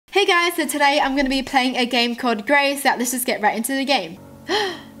Hey guys, so today I'm going to be playing a game called Grey, so let's just get right into the game.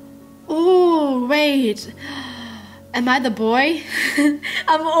 Oh, wait. Am I the boy?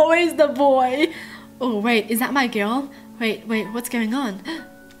 I'm always the boy. Oh, wait, is that my girl? Wait, what's going on?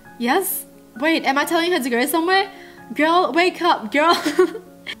 Yes? Wait, am I telling her to go somewhere? Girl, wake up, girl.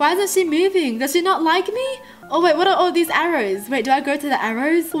 Why isn't she moving? Does she not like me? Oh wait, what are all these arrows? Wait, do I go to the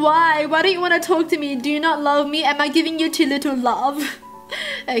arrows? Why? Why don't you want to talk to me? Do you not love me? Am I giving you too little love?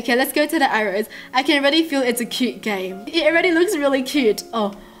 Okay, let's go to the arrows. I can already feel it's a cute game. It already looks really cute.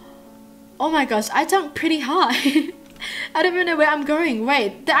 Oh my gosh, I jumped pretty high. I don't even know where I'm going.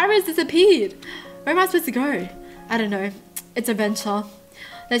 Wait, the arrows disappeared. Where am I supposed to go? I don't know. It's adventure.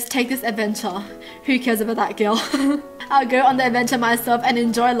 Let's take this adventure. Who cares about that girl? I'll go on the adventure myself and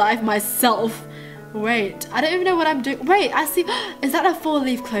enjoy life myself. Wait, I don't even know what I'm doing. Wait, I see. Is that a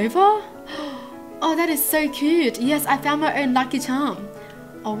 4-leaf clover? Oh, that is so cute. Yes, I found my own lucky charm.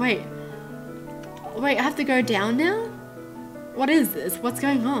 Oh, wait. Wait, I have to go down now? What is this? What's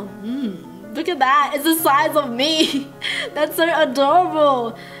going on? Look at that. It's the size of me. That's so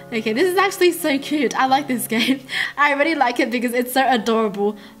adorable. Okay, this is actually so cute. I like this game. I really like it because it's so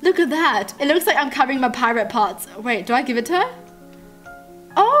adorable. Look at that. It looks like I'm covering my pirate parts. Wait, do I give it to her?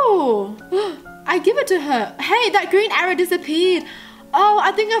 Oh, I give it to her. Hey, that green arrow disappeared. Oh,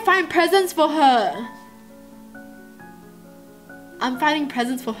 I think I'll find presents for her. I'm finding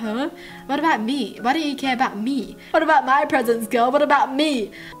presents for her? What about me? Why don't you care about me? What about my presents, girl? What about me?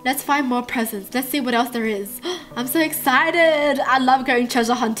 Let's find more presents. Let's see what else there is. I'm so excited. I love going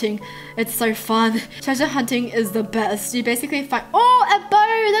treasure hunting. It's so fun. Treasure hunting is the best. You basically find... Oh, a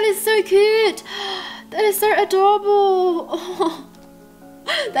bow! That is so cute. That is so adorable. Oh.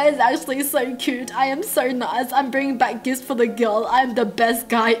 That is actually so cute. I am so nice. I'm bringing back gifts for the girl. I'm the best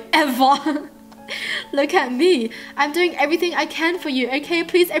guy ever. Look at me. I'm doing everything I can for you, okay?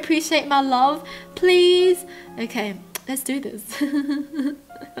 Please appreciate my love. Please. Okay, let's do this.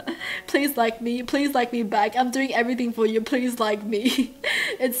 Please like me. Please like me back. I'm doing everything for you. Please like me.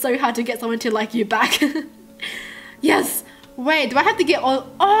 It's so hard to get someone to like you back. Yes. Wait, do I have to get all...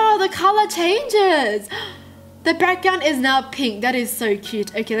 Oh, the color changes. The background is now pink. That is so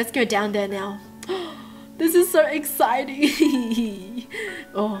cute. Okay, let's go down there now. This is so exciting.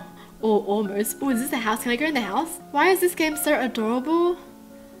 Oh, almost. Oh, is this the house? Can I go in the house? Why is this game so adorable?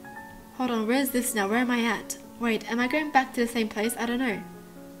 Hold on, where is this now? Where am I at? Wait, am I going back to the same place? I don't know.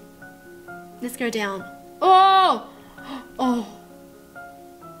 Let's go down. Oh! Oh,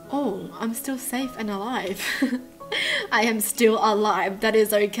 I'm still safe and alive. I am still alive. That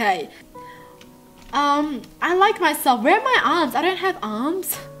is okay. I like myself. Where are my arms? I don't have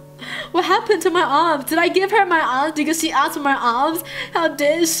arms. What happened to my arms? Did I give her my arms because she asked for my arms? How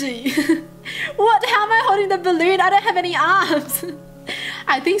dare she? What? How am I holding the balloon? I don't have any arms.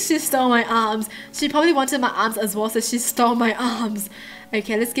 I think she stole my arms. She probably wanted my arms as well, so she stole my arms.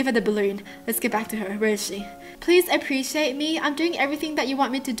 Okay, let's give her the balloon. Let's get back to her. Where is she? Please appreciate me. I'm doing everything that you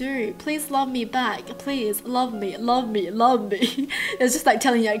want me to do. Please love me back. Please love me, love me, love me. It's just like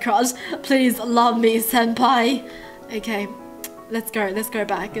telling your crush, please love me, senpai. Okay, let's go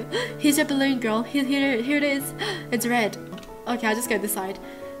back. Here's your balloon, girl. Here it is. It's red. Okay, I'll just go this side.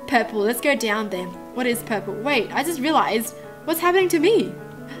 Purple. Let's go down then. What is purple? Wait, I just realized what's happening to me.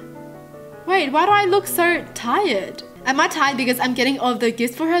 Wait, why do I look so tired? Am I tired because I'm getting all of the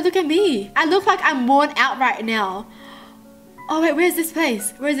gifts for her? Look at me. I look like I'm worn out right now. Oh wait, where's this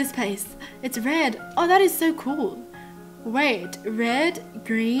place? Where's this place? It's red. Oh, that is so cool. Wait, red,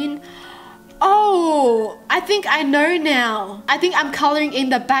 green. Oh, I think I know now. I think I'm coloring in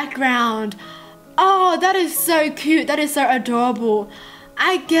the background. Oh, that is so cute. That is so adorable.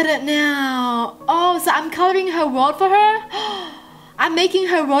 I get it now. Oh, so I'm coloring her world for her? I'm making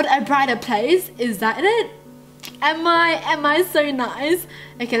her world a brighter place. Is that it? Am I so nice?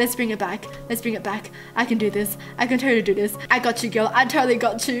 Okay, let's bring it back. Let's bring it back. I can do this. I can totally do this. I got you, girl. I totally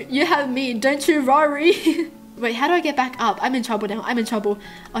got you. You have me. Don't you worry. Wait, how do I get back up? I'm in trouble now. I'm in trouble.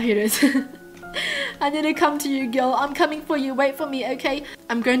 Oh, here it is. I need to come to you, girl. I'm coming for you. Wait for me, okay?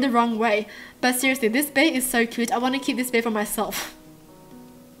 I'm going the wrong way. But seriously, this bear is so cute. I want to keep this bear for myself.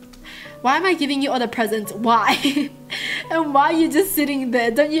 Why am I giving you all the presents? Why? And why are you just sitting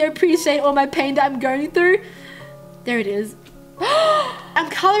there? Don't you appreciate all my pain that I'm going through? There it is.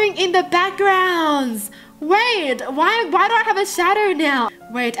 I'm coloring in the backgrounds. Wait, why do I have a shadow now?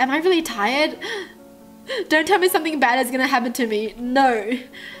 Wait, am I really tired? Don't tell me something bad is gonna happen to me. No.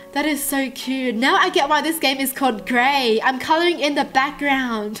 That is so cute. Now I get why this game is called Grey. I'm coloring in the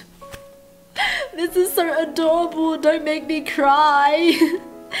background. This is so adorable. Don't make me cry.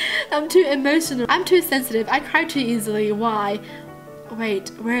 I'm too emotional. I'm too sensitive. I cry too easily. Why? Wait,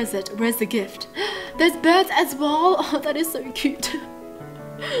 where is it? Where's the gift? There's birds as well. Oh, that is so cute.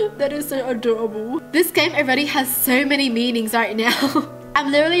 That is so adorable. This game already has so many meanings right now.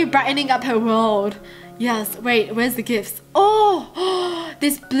 I'm literally brightening up her world. Yes, wait, where's the gifts? Oh,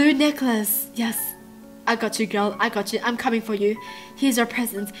 this blue necklace. Yes, I got you, girl. I got you. I'm coming for you. Here's your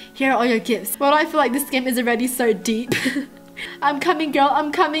presents. Here are all your gifts. Well, I feel like this game is already so deep. I'm coming, girl.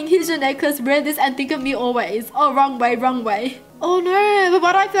 I'm coming. Here's your necklace. Wear this and think of me always. Oh, wrong way, wrong way. Oh no, but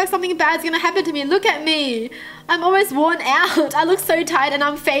why do I feel like something bad's gonna happen to me? Look at me. I'm almost worn out. I look so tired and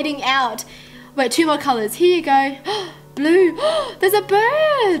I'm fading out. Wait, 2 more colors. Here you go. Blue. There's a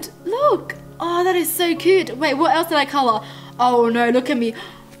bird. Look. Oh, that is so cute. Wait, what else did I color? Oh no, look at me.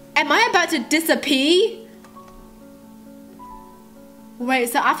 Am I about to disappear? Wait,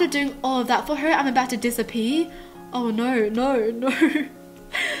 so after doing all of that for her, I'm about to disappear? Oh no, no, no.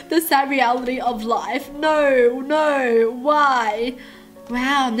 The sad reality of life. No, no, why?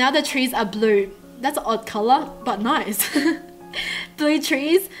 Wow, now the trees are blue. That's an odd color, but nice. Blue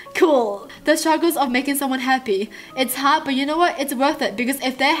trees, cool. The struggles of making someone happy. It's hard, but you know what? It's worth it because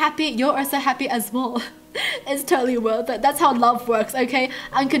if they're happy, you're also happy as well. It's totally worth it. That's how love works, okay?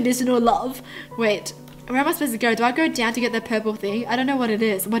 Unconditional love. Wait, where am I supposed to go? Do I go down to get the purple thing? I don't know what it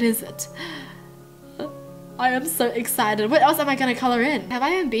is. What is it? I am so excited. What else am I gonna color in? Have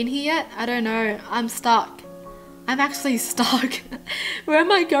I even been here yet? I don't know. I'm stuck. I'm actually stuck. Where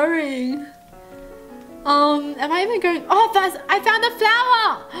am I going? Am I even going? Oh, I found a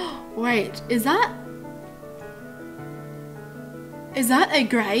flower! Wait, is that a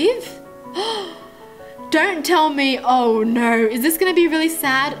grave? Don't tell me. Oh no, is this gonna be really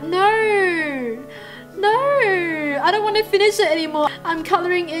sad? No! No! I don't want to finish it anymore. I'm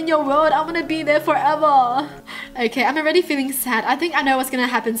coloring in your world. I want to be there forever. Okay, I'm already feeling sad. I think I know what's gonna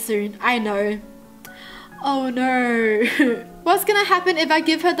happen soon. I know. Oh no. What's gonna happen if I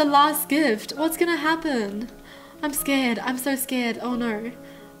give her the last gift? What's gonna happen? I'm scared. I'm so scared. Oh no.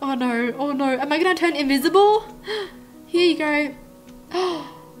 Oh no. Oh no. Am I gonna turn invisible? Here you go.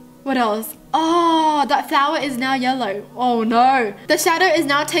 What else? Oh, that flower is now yellow. Oh no. The shadow is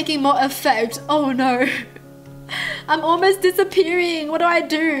now taking more effect. Oh no. I'm almost disappearing. What do I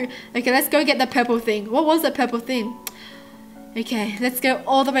do? Okay, let's go get the purple thing. What was the purple thing? Okay, let's go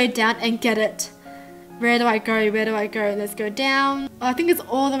all the way down and get it. Where do I go? Where do I go? Let's go down. Oh, I think it's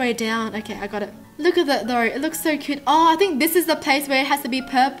all the way down. Okay, I got it. Look at that though. It looks so cute. Oh, I think this is the place where it has to be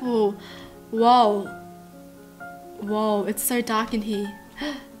purple. Whoa. Whoa, it's so dark in here.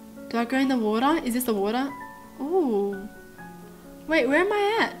 Do I go in the water? Is this the water? Ooh. Wait, where am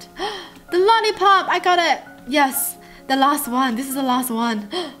I at? The lollipop! I got it! Yes, the last one. This is the last one.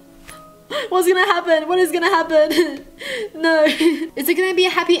 What's gonna happen? What is gonna happen? No. Is it gonna be a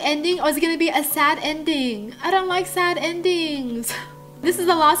happy ending or is it gonna be a sad ending? I don't like sad endings. This is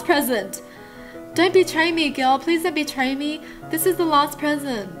the last present. Don't betray me, girl. Please don't betray me. This is the last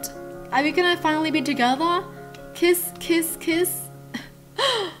present. Are we gonna finally be together? Kiss, kiss, kiss.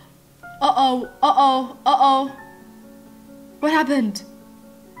 Uh-oh, uh-oh, uh-oh. What happened?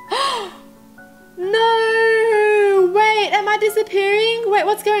 No! Wait, am I disappearing? Wait,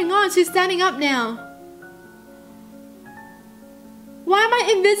 what's going on? She's standing up now. Why am I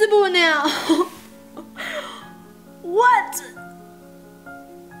invisible now? What?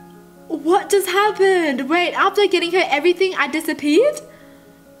 What just happened? Wait, after getting her everything, I disappeared?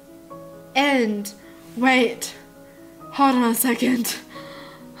 And, wait. Hold on a second.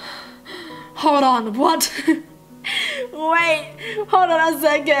 Hold on, what? Wait, hold on a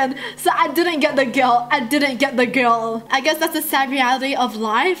second. So I didn't get the girl. I didn't get the girl. I guess that's the sad reality of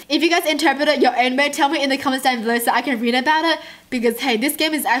life. If you guys interpret it your own way, tell me in the comments down below so I can read about it. Because hey, this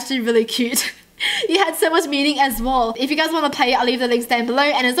game is actually really cute. It had so much meaning as well. If you guys want to play it, I'll leave the links down below.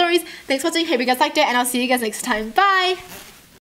 And as always, thanks for watching. Hope you guys liked it and I'll see you guys next time. Bye!